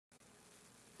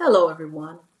Hello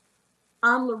everyone,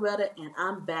 I'm Loretta and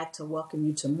I'm back to welcome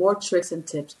you to more tricks and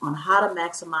tips on how to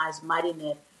maximize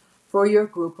MightyNet for your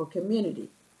group or community.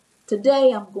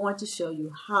 Today I'm going to show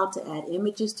you how to add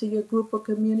images to your group or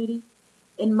community.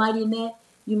 In MightyNet,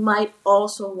 you might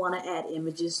also want to add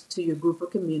images to your group or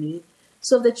community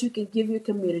so that you can give your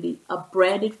community a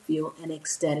branded feel and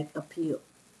aesthetic appeal.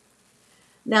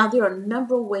 Now there are a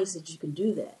number of ways that you can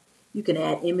do that. You can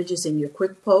add images in your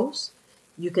quick posts.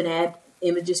 You can add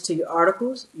images to your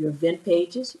articles, your event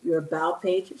pages, your about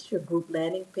pages, your group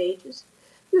landing pages,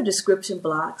 your description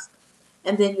blocks,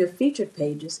 and then your featured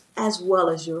pages, as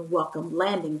well as your welcome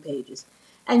landing pages.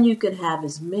 And you can have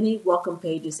as many welcome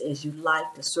pages as you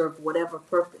like to serve whatever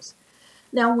purpose.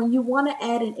 Now, when you want to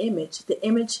add an image, the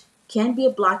image can be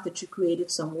a block that you created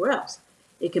somewhere else.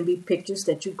 It can be pictures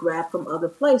that you grab from other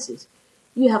places.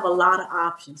 You have a lot of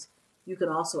options. You can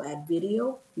also add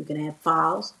video, you can add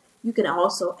files, you can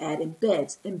also add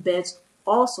embeds. Embeds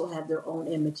also have their own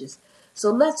images. So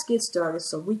let's get started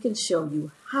so we can show you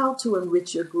how to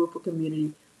enrich your group or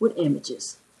community with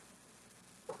images.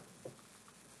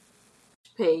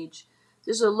 Page,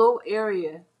 there's a little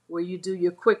area where you do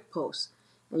your quick posts.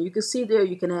 And you can see there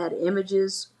you can add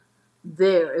images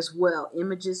there as well,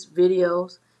 images,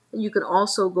 videos, and you can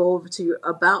also go over to your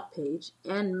about page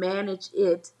and manage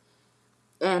it.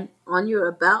 And on your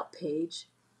about page,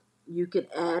 you can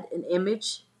add an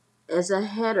image as a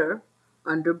header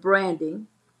under branding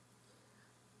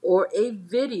or a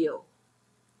video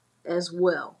as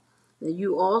well. Now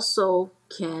you also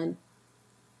can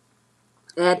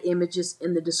add images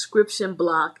in the description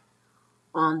block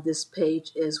on this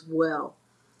page as well.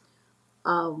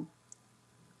 In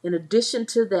addition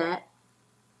to that,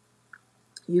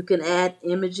 you can add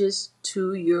images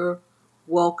to your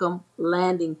welcome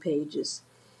landing pages.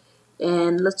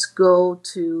 And let's go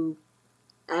to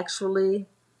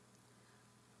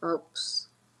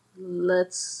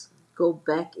let's go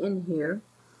back in here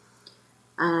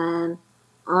and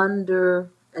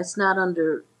it's not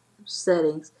under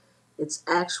settings, it's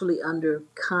actually under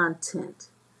content.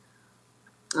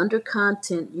 Under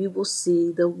content, you will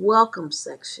see the welcome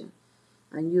section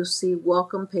and you'll see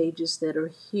welcome pages that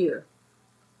are here.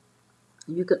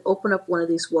 You can open up one of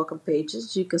these welcome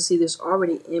pages. You can see there's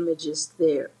already images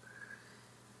there.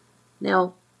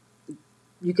 Now,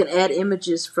 you can add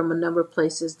images from a number of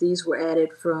places. These were added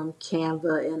from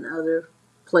Canva and other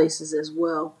places as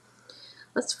well.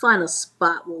 Let's find a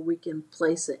spot where we can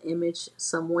place an image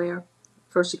somewhere.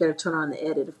 First, you got to turn on the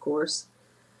edit, of course.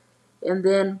 And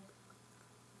then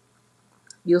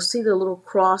you'll see the little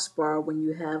crossbar when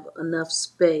you have enough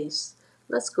space.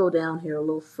 Let's go down here a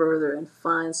little further and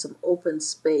find some open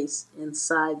space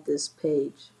inside this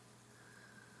page.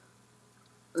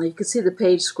 You can see the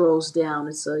page scrolls down,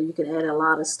 and so you can add a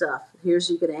lot of stuff. Here's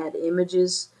you can add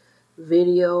images,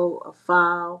 video, a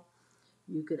file.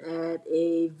 You can add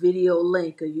a video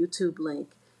link, a YouTube link.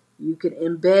 You can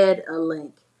embed a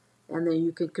link, and then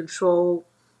you can control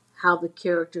how the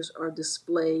characters are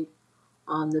displayed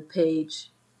on the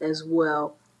page as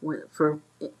well for